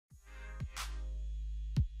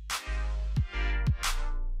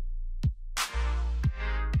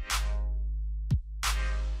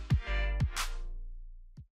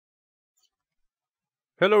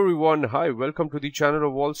Hello everyone, hi, welcome to the channel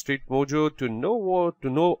of Wall Street Mojo. To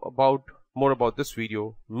know more about this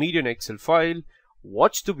video, median Excel file,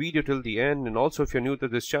 watch the video till the end, and also if you're new to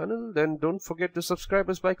this channel, then don't forget to subscribe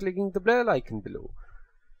us by clicking the bell icon below.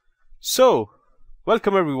 So,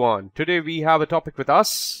 welcome everyone. Today we have a topic with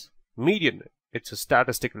us, median. It's a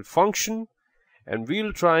statistical function, and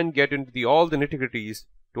we'll try and get into all the nitty-gritties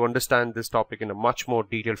to understand this topic in a much more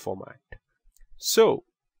detailed format. So,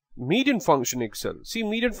 median function in Excel. See,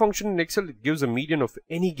 median function in Excel, it gives a median of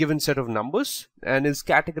any given set of numbers and is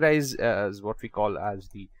categorized as what we call as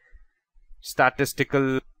the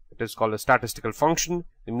statistical. It is called a statistical function.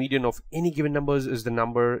 The median of any given numbers is the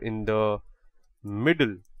number in the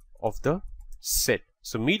middle of the set.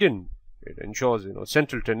 So median, it ensures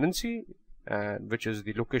central tendency, and which is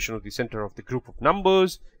the location of the center of the group of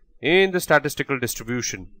numbers in the statistical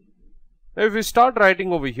distribution. Now if we start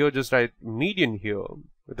writing over here, just write median here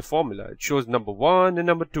with the formula. It shows number 1 and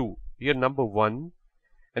number 2. Here number 1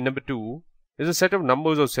 and number 2 is a set of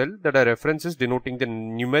numbers or cell that are references denoting the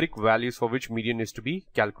numeric values for which median is to be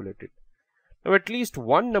calculated. Now at least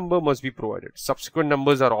one number must be provided. Subsequent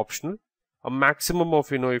numbers are optional. A maximum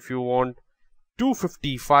of if you want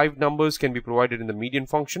 255 numbers can be provided in the median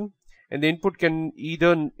function, and the input can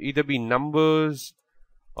either be numbers,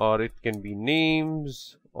 or it can be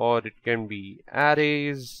names, or it can be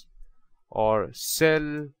arrays or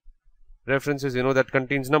cell references that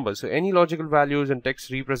contains numbers. So any logical values and text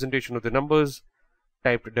representation of the numbers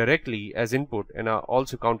typed directly as input and are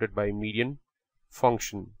also counted by median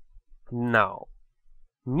function. Now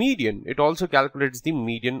median, it also calculates the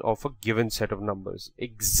median of a given set of numbers,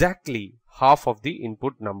 exactly half of the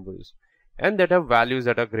input numbers, and that have values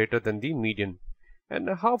that are greater than the median, and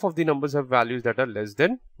half of the numbers have values that are less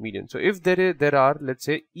than median. So if there are, let's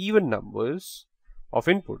say, even numbers of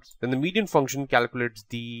inputs, then the median function calculates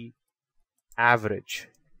the average.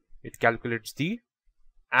 It calculates the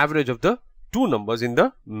average of the two numbers in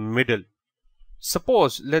the middle.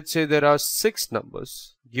 Suppose, let's say there are 6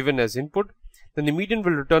 numbers given as input, then the median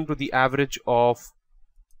will return to the average of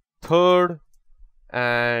third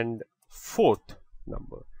and fourth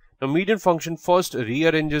number. Now median function first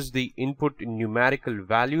rearranges the input in numerical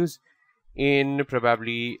values in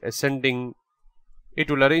probably ascending. It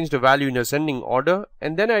will arrange the value in ascending order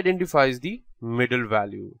and then identifies the middle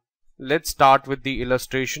value. Let's start with the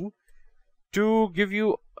illustration to give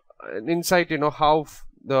you an insight how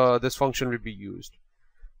this function will be used.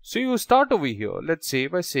 So you start over here, let's say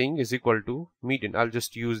by saying is equal to median. I'll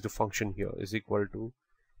just use the function here, is equal to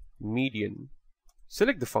median.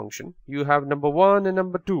 Select the function. You have number 1 and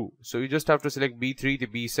number 2. So you just have to select B3 to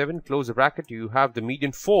B7, close the bracket. You have the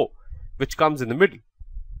median 4, which comes in the middle.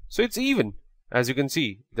 So it's even. As you can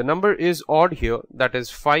see, the number is odd here, that is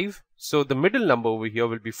 5. So the middle number over here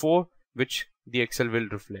will be 4, which the Excel will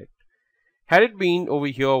reflect. Had it been over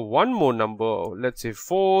here one more number, let's say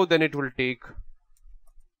 4, then it will take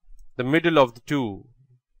the middle of the 2.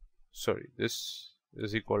 Sorry, this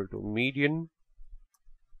is equal to median.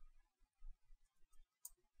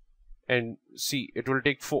 And see, it will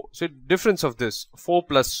take 4. So difference of this 4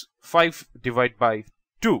 plus 5 divided by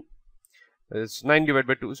 2. It's 9 divided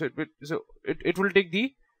by 2. So it will take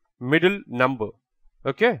the middle number.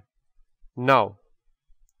 Okay. Now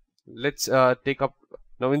let's take up.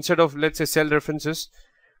 Now instead of, let's say, cell references,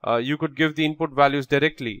 you could give the input values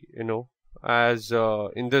directly. As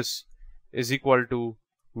in this is equal to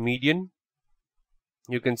median.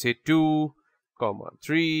 You can say 2,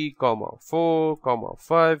 3, 4,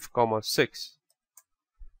 5, 6.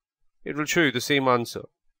 It will show you the same answer.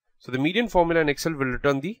 So the median formula in Excel will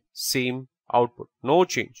return the same output, no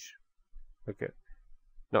change. Okay.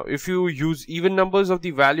 Now if you use even numbers of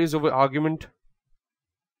the values over argument,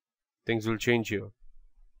 things will change here.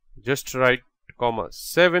 Just write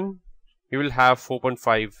 7. You will have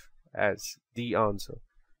 4.5 as the answer.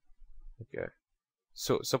 Okay.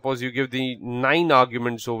 So suppose you give the 9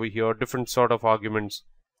 arguments over here, different sort of arguments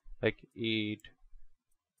like 8,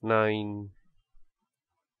 9,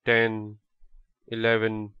 10,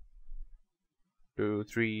 11, 2,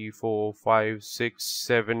 3, 4, 5, 6,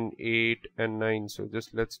 7, 8 and 9. So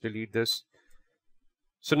just let's delete this.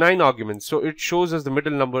 So 9 arguments. So it shows us the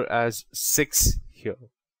middle number as 6 here.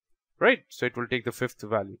 Right? So it will take the 5th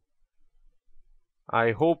value.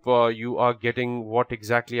 I hope you are getting what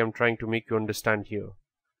exactly I'm trying to make you understand here.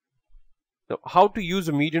 Now, how to use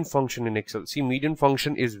a median function in Excel? See, median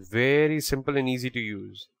function is very simple and easy to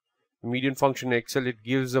use. The median function in Excel, it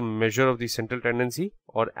gives a measure of the central tendency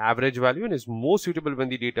or average value and is more suitable when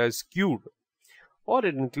the data is skewed, or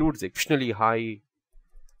it includes exceptionally high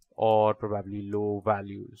or probably low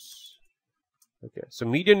values. Okay, so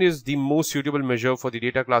median is the most suitable measure for the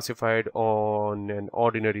data classified on an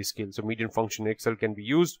ordinary scale. So median function in Excel can be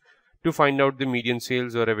used to find out the median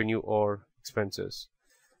sales or revenue or expenses.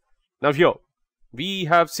 Now here we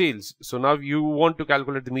have sales. So now you want to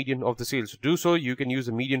calculate the median of the sales. To do so, you can use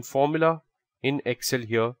the median formula in Excel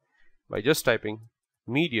here by just typing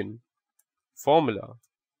median formula.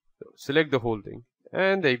 So select the whole thing,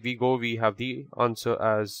 and there we go. We have the answer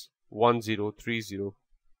as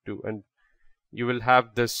 10302, and you will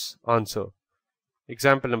have this answer.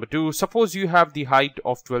 Example number 2. Suppose you have the height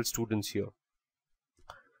of 12 students here.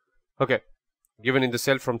 Okay, given in the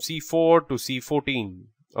cell from C4 to C14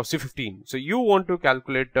 or C15. So you want to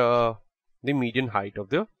calculate the median height of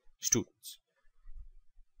the students.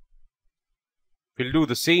 We'll do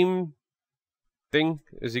the same thing,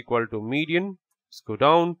 is equal to median. Let's go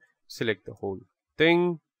down, select the whole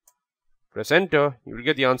thing, press enter. You will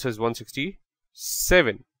get the answer is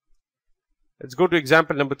 167. Let's go to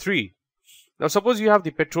example number 3. Now suppose you have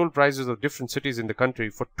the petrol prices of different cities in the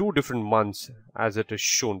country for 2 different months as it is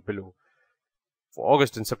shown below. For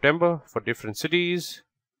August and September for different cities,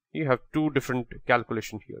 you have 2 different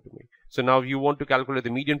calculations here to make. So now you want to calculate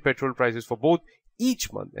the median petrol prices for both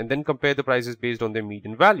each month and then compare the prices based on their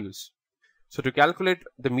median values. So to calculate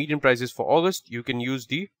the median prices for August, you can use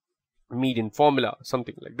the median formula,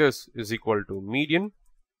 something like this, is equal to median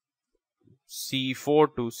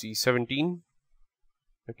C4 to C17.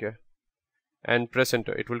 Okay, and press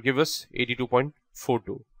enter. It will give us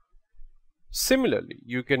 82.42. Similarly,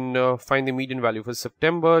 you can find the median value for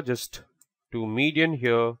September. Just do median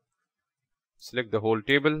here, select the whole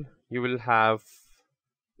table. You will have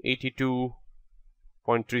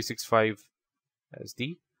 82.365 as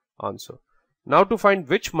the answer. Now to find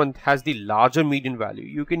which month has the larger median value,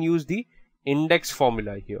 you can use the index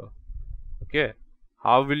formula here. Okay,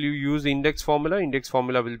 how will you use the index formula? Index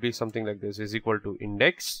formula will be something like this, is equal to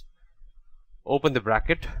index, open the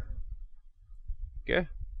bracket. Okay,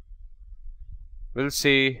 we'll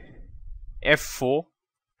say F4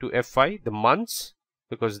 to F5, the months,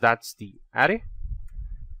 because that's the array.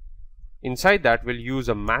 Inside that we'll use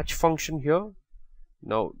a match function here.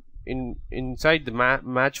 Now inside the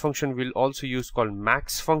match function we'll also use called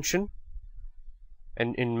max function,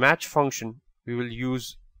 and in match function we will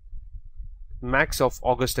use max of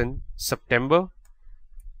August and September.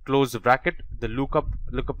 Close the bracket. The lookup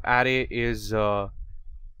array is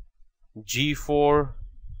G4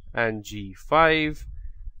 and G5,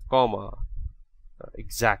 comma,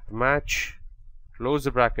 exact match. Close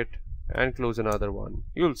the bracket and close another one.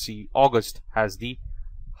 You'll see August has the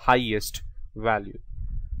highest value.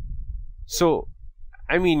 So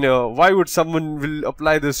I mean, why would someone will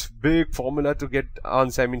apply this big formula to get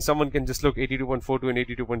answer? I mean, someone can just look 82.42 and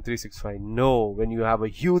 82.365. No, when you have a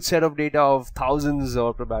huge set of data of thousands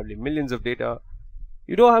or probably millions of data,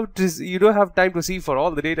 you don't have time to see for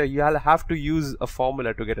all the data. You have to use a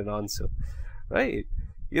formula to get an answer, right?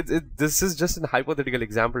 This is just a hypothetical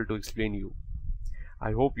example to explain you.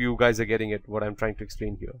 I hope you guys are getting it, what I'm trying to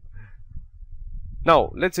explain here.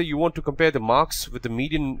 Now, let's say you want to compare the marks with the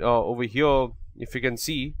median over here. If you can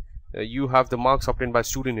see, you have the marks obtained by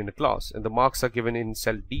student in a class, and the marks are given in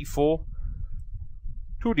cell D4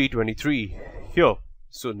 to D23 here.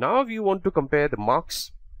 So now you want to compare the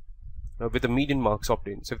marks with the median marks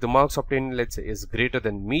obtained. So if the marks obtained, let's say, is greater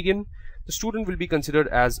than median, the student will be considered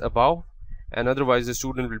as above, and otherwise the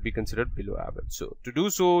student will be considered below average. So to do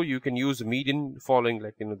so, you can use the median following,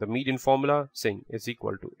 like, the median formula, saying is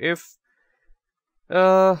equal to if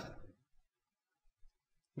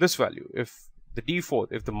this value, if the D4,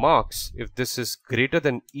 if the marks, if this is greater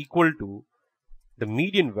than equal to the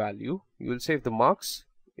median value, you will say if the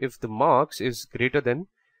marks is greater than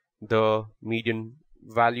the median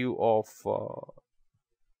value of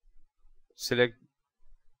select.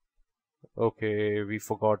 Okay, we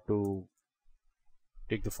forgot to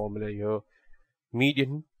take the formula here.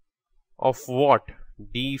 Median of what?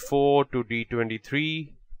 D4 to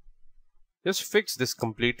D23. Just fix this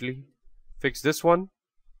completely. Fix this one.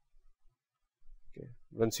 Okay.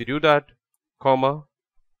 Once you do that, comma,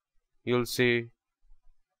 you'll say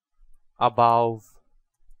above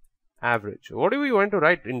average. Whatever you want to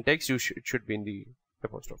write in text, it should be in the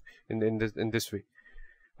apostrophe in this way.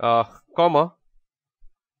 Comma.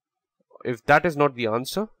 If that is not the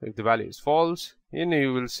answer, if the value is false, then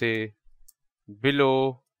you will say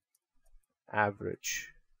below average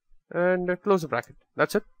and close the bracket.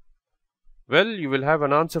 That's it. Well, you will have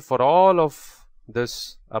an answer for all of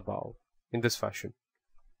this above in this fashion.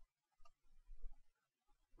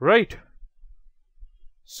 Right.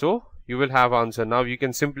 So you will have answer. Now you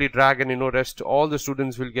can simply drag and rest all the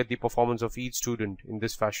students will get the performance of each student in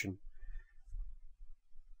this fashion.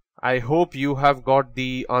 I hope you have got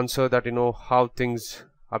the answer that how things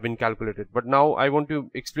have been calculated. But now I want to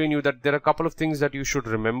explain you that there are a couple of things that you should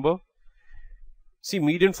remember. See,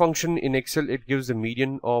 median function in Excel, it gives the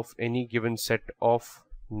median of any given set of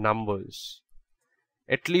numbers.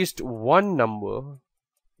 At least one number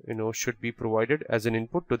should be provided as an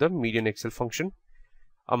input to the median Excel function.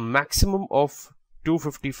 A maximum of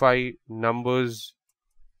 255 numbers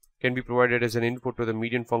can be provided as an input to the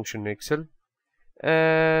median function in Excel,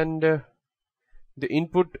 and the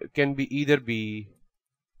input can be either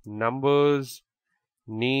numbers,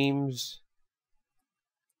 names,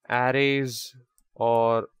 arrays,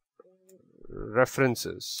 or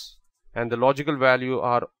references, and the logical value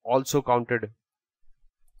are also counted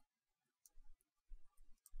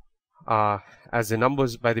as the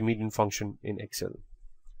numbers by the median function in Excel.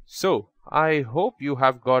 So I hope you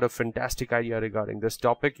have got a fantastic idea regarding this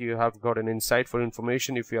topic. You have got an insightful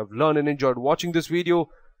information. If you have learned and enjoyed watching this video,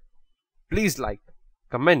 please like,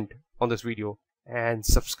 comment on this video and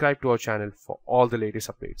subscribe to our channel for all the latest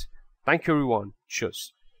updates. Thank you everyone.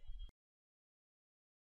 Cheers.